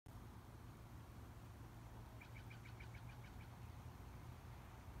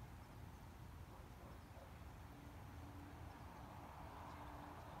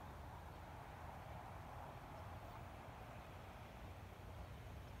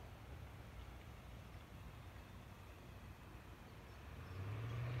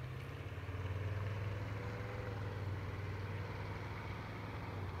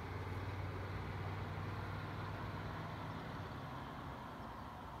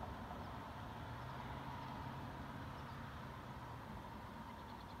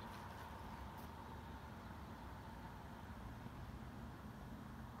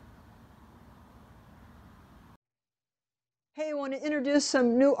Hey, I want to introduce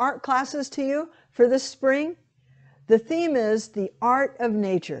some new art classes to you for this spring. The theme is the art of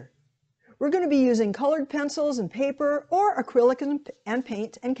nature. We're going to be using colored pencils and paper or acrylic and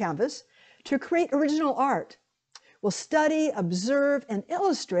paint and canvas to create original art. We'll study, observe, and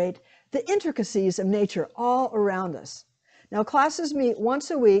illustrate the intricacies of nature all around us. Now, classes meet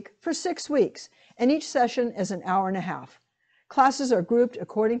once a week for 6 weeks, and each session is an hour and a half. Classes are grouped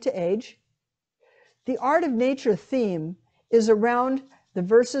according to age. The art of nature theme is around the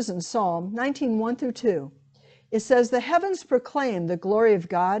verses in Psalm 19:1 through 2. It says, "The heavens proclaim the glory of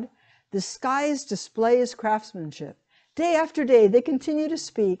God. The skies display his craftsmanship. Day after day they continue to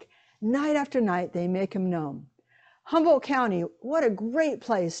speak. Night after night they make him known." Humboldt County, what a great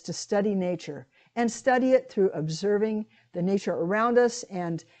place to study nature and study it through observing the nature around us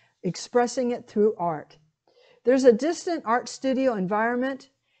and expressing it through art. There's a distant art studio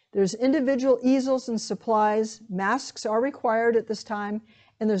environment. There's individual easels and supplies. Masks are required at this time,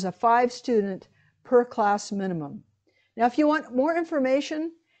 and there's a 5-student per class minimum. Now, if you want more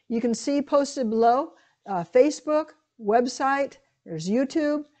information, you can see posted below Facebook, website, there's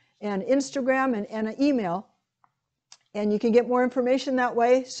YouTube and Instagram and an email, and you can get more information that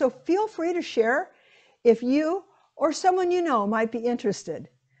way. So feel free to share if you or someone you know might be interested.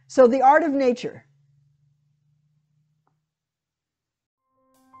 So the art of nature.